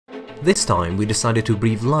This time we decided to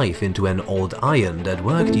breathe life into an old iron that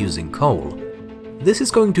worked using coal. This is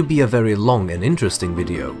going to be a very long and interesting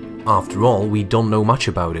video. After all, we don't know much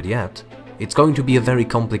about it yet. It's going to be a very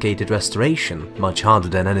complicated restoration, much harder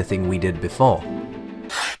than anything we did before.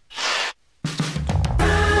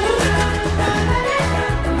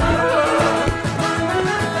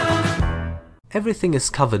 Everything is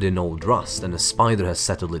covered in old rust and a spider has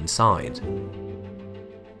settled inside.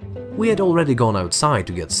 We had already gone outside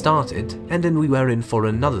to get started, and then we were in for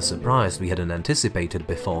another surprise we hadn't anticipated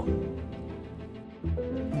before.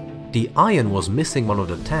 The iron was missing one of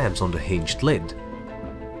the tabs on the hinged lid,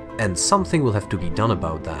 and something will have to be done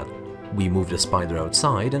about that. We move the spider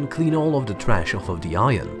outside and clean all of the trash off of the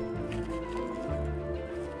iron.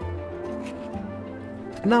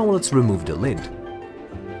 Now let's remove the lid.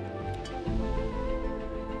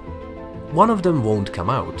 One of them won't come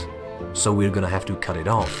out, so we're gonna have to cut it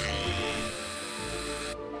off.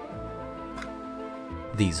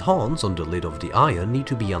 These horns on the lid of the iron need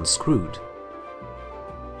to be unscrewed.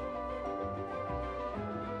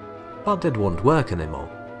 But that won't work anymore.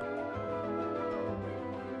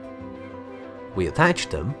 We attach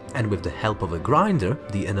them, and with the help of a grinder,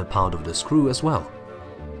 the inner part of the screw as well.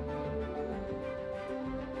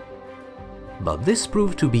 But this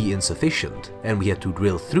proved to be insufficient, and we had to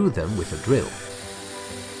drill through them with a drill.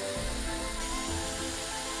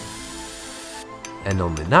 And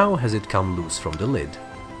only now has it come loose from the lid.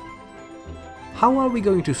 How are we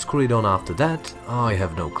going to screw it on after that? I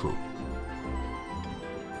have no clue.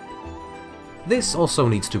 This also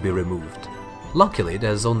needs to be removed. Luckily,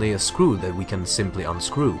 there's only a screw that we can simply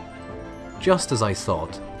unscrew. Just as I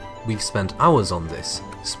thought, we've spent hours on this.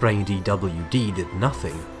 Spraying DWD did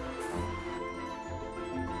nothing.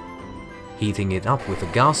 Heating it up with a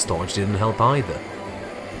gas torch didn't help either.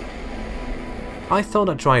 I thought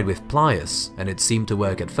I tried with pliers, and it seemed to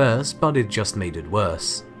work at first, but it just made it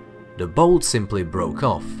worse. The bolt simply broke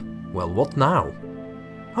off. Well, what now?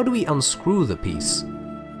 How do we unscrew the piece?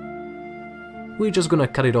 We're just gonna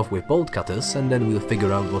cut it off with bolt cutters, and then we'll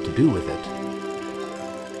figure out what to do with it.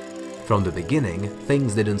 From the beginning,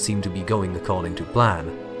 things didn't seem to be going according to plan,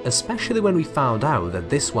 especially when we found out that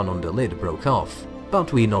this one on the lid broke off.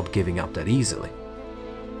 But we're not giving up that easily.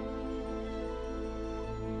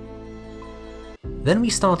 Then we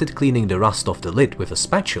started cleaning the rust off the lid with a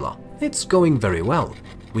spatula. It's going very well.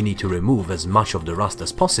 We need to remove as much of the rust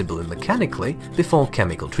as possible mechanically before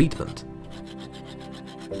chemical treatment.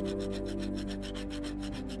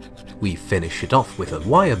 We finish it off with a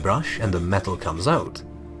wire brush and the metal comes out.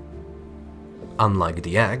 Unlike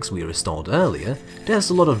the axe we restored earlier,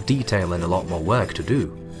 there's a lot of detail and a lot more work to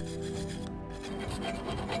do.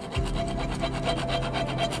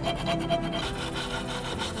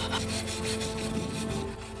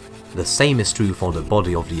 The same is true for the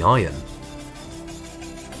body of the iron.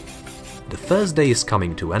 The first day is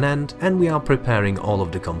coming to an end, and we are preparing all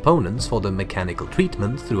of the components for the mechanical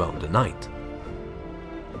treatment throughout the night.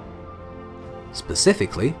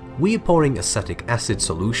 Specifically, we're pouring acetic acid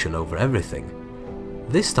solution over everything.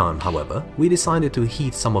 This time, however, we decided to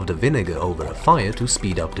heat some of the vinegar over a fire to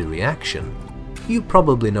speed up the reaction. You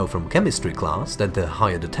probably know from chemistry class that the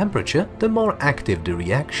higher the temperature, the more active the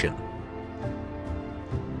reaction.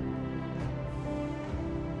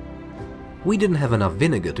 We didn't have enough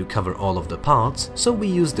vinegar to cover all of the parts, so we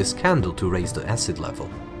used this candle to raise the acid level.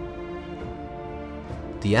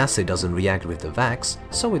 The acid doesn't react with the wax,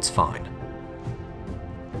 so it's fine.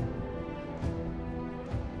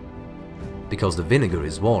 Because the vinegar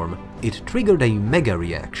is warm, it triggered a mega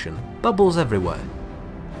reaction, bubbles everywhere.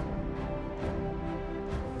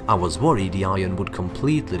 I was worried the iron would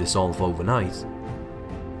completely dissolve overnight.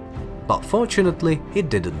 But fortunately, it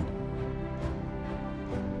didn't.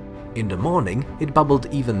 In the morning, it bubbled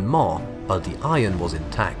even more, but the iron was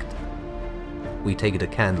intact. We take the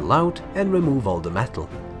candle out and remove all the metal.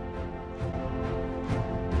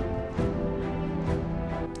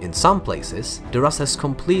 In some places, the rust has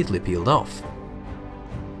completely peeled off.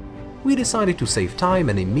 We decided to save time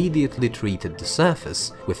and immediately treated the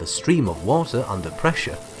surface with a stream of water under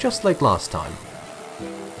pressure, just like last time.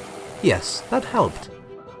 Yes, that helped.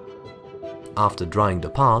 After drying the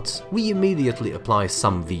parts, we immediately apply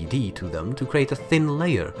some VD to them to create a thin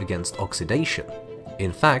layer against oxidation.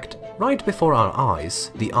 In fact, right before our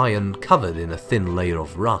eyes, the iron covered in a thin layer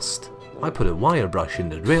of rust. I put a wire brush in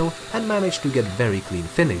the drill and managed to get very clean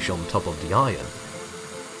finish on top of the iron.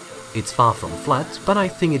 It's far from flat, but I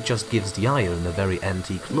think it just gives the iron a very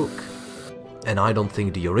antique look. And I don't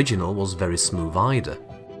think the original was very smooth either.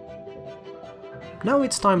 Now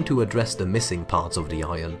it's time to address the missing parts of the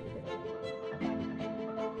iron.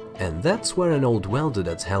 And that's where an old welder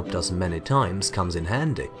that's helped us many times comes in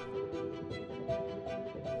handy.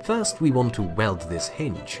 First we want to weld this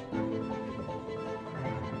hinge.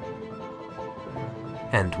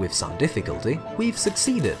 And with some difficulty, we've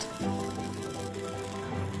succeeded.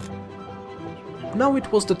 Now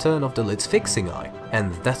it was the turn of the lid's fixing eye,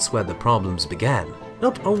 and that's where the problems began.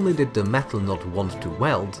 Not only did the metal not want to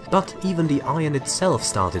weld, but even the iron itself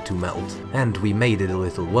started to melt, and we made it a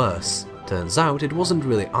little worse. Turns out it wasn't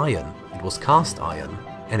really iron, it was cast iron,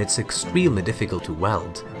 and it's extremely difficult to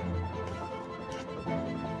weld.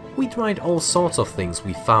 We tried all sorts of things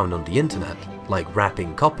we found on the internet, like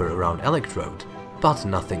wrapping copper around electrode, but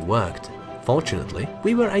nothing worked. Fortunately,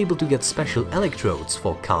 we were able to get special electrodes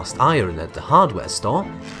for cast iron at the hardware store,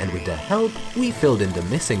 and with their help we filled in the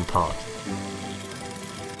missing part,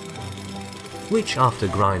 which after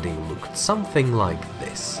grinding looked something like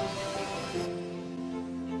this.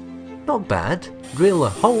 Not bad, drill a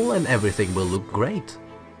hole and everything will look great.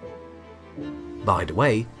 By the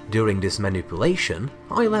way, during this manipulation,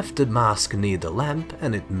 I left the mask near the lamp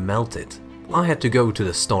and it melted. I had to go to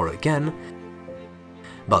the store again,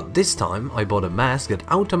 but this time I bought a mask that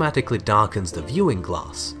automatically darkens the viewing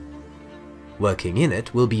glass. Working in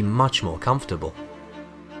it will be much more comfortable.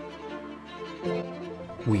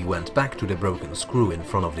 We went back to the broken screw in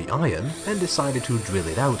front of the iron and decided to drill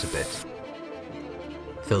it out a bit.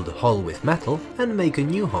 Fill the hole with metal and make a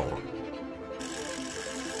new hole.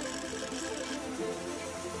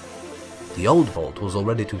 The old bolt was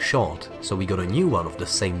already too short, so we got a new one of the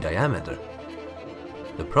same diameter.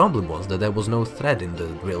 The problem was that there was no thread in the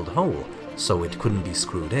drilled hole, so it couldn't be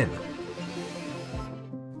screwed in.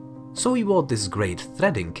 So we bought this great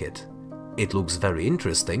threading kit. It looks very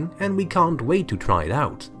interesting and we can't wait to try it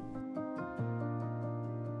out.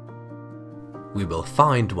 We will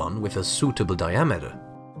find one with a suitable diameter.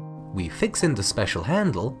 We fix in the special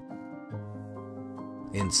handle,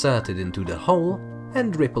 insert it into the hole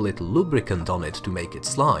and drip a little lubricant on it to make it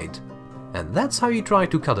slide. And that's how you try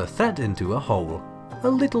to cut a thread into a hole. A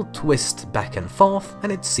little twist back and forth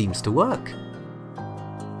and it seems to work.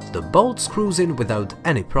 The bolt screws in without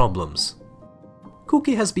any problems.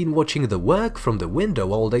 Cookie has been watching the work from the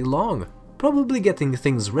window all day long, probably getting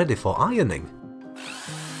things ready for ironing.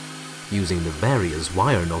 Using the various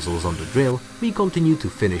wire nozzles on the drill, we continue to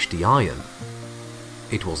finish the iron.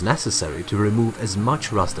 It was necessary to remove as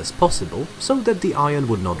much rust as possible so that the iron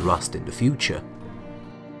would not rust in the future.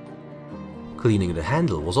 Cleaning the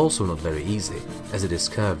handle was also not very easy, as it is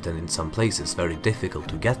curved and in some places very difficult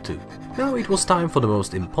to get to. Now it was time for the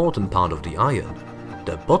most important part of the iron,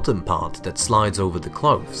 the bottom part that slides over the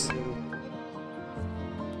clothes.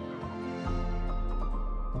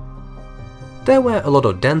 There were a lot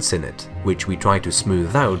of dents in it, which we tried to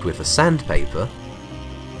smooth out with a sandpaper.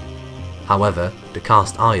 However, the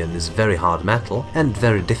cast iron is very hard metal and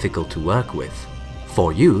very difficult to work with.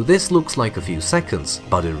 For you, this looks like a few seconds,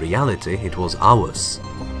 but in reality it was hours.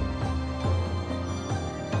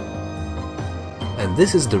 And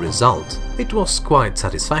this is the result. It was quite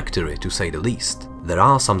satisfactory, to say the least. There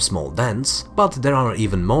are some small dents, but there are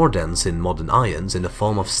even more dents in modern irons in the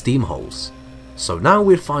form of steam holes. So now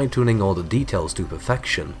we're fine-tuning all the details to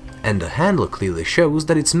perfection, and the handle clearly shows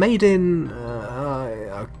that it's made in...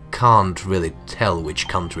 I can't really tell which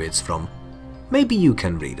country it's from. Maybe you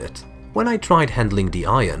can read it. When I tried handling the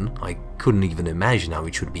iron, I couldn't even imagine how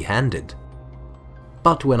it should be handled.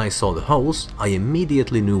 But when I saw the holes, I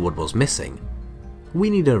immediately knew what was missing. We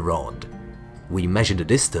need a rod. We measured the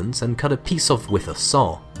distance and cut a piece off with a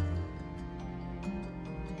saw.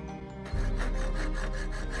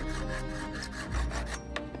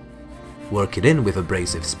 Work it in with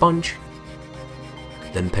abrasive sponge,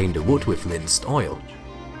 then paint the wood with rinsed oil.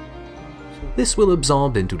 This will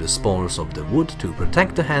absorb into the spores of the wood to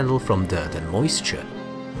protect the handle from dirt and moisture.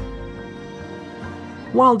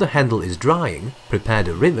 While the handle is drying, prepare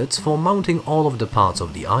the rivets for mounting all of the parts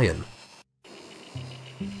of the iron.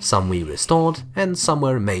 Some we restored and some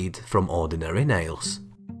were made from ordinary nails.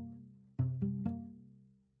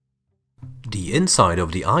 The inside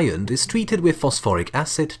of the iron is treated with phosphoric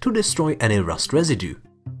acid to destroy any rust residue.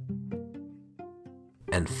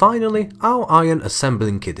 And finally, our iron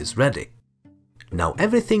assembling kit is ready. Now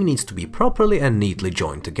everything needs to be properly and neatly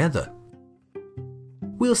joined together.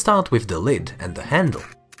 We'll start with the lid and the handle.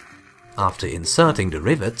 After inserting the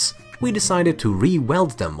rivets, we decided to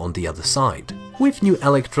re-weld them on the other side. With new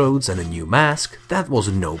electrodes and a new mask, that was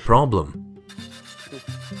no problem.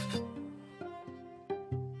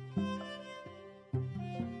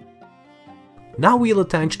 Now we'll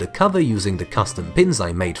attach the cover using the custom pins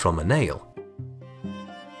I made from a nail.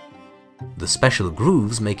 The special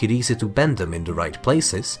grooves make it easy to bend them in the right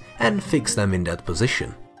places and fix them in that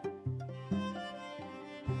position.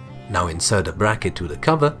 Now insert a bracket to the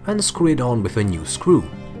cover and screw it on with a new screw.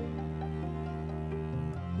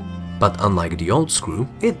 But unlike the old screw,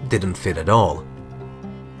 it didn't fit at all.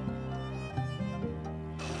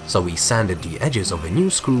 So we sanded the edges of a new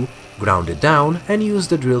screw, ground it down and used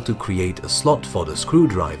the drill to create a slot for the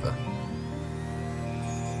screwdriver.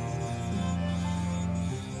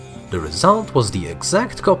 The result was the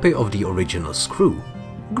exact copy of the original screw.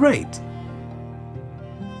 Great!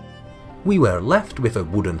 We were left with a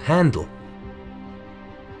wooden handle.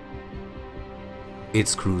 It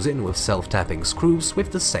screws in with self-tapping screws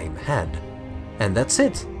with the same head. And that's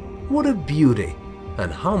it! What a beauty!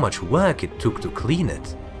 And how much work it took to clean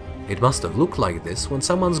it. It must have looked like this when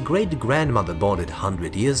someone's great-grandmother bought it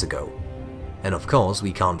 100 years ago. And of course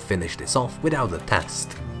we can't finish this off without a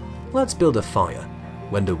test. Let's build a fire.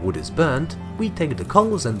 When the wood is burnt, we take the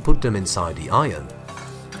coals and put them inside the iron.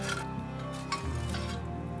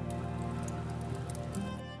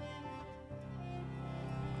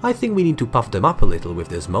 I think we need to puff them up a little with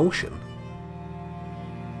this motion.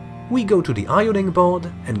 We go to the ironing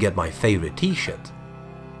board and get my favorite t-shirt.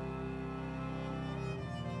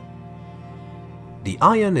 The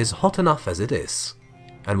iron is hot enough as it is.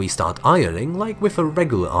 And we start ironing like with a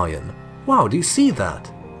regular iron. Wow, do you see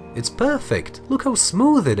that? It's perfect, look how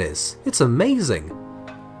smooth it is, it's amazing.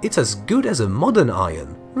 It's as good as a modern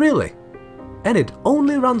iron, really. And it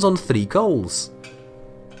only runs on 3 coals.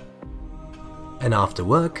 And after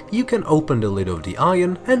work, you can open the lid of the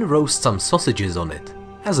iron and roast some sausages on it.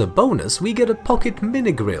 As a bonus, we get a pocket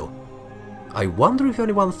mini grill. I wonder if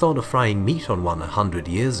anyone thought of frying meat on one 100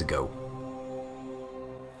 years ago.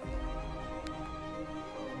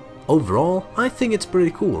 Overall, I think it's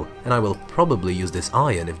pretty cool, and I will probably use this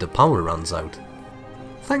iron if the power runs out.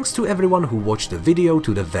 Thanks to everyone who watched the video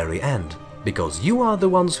to the very end, because you are the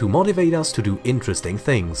ones who motivate us to do interesting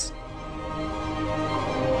things.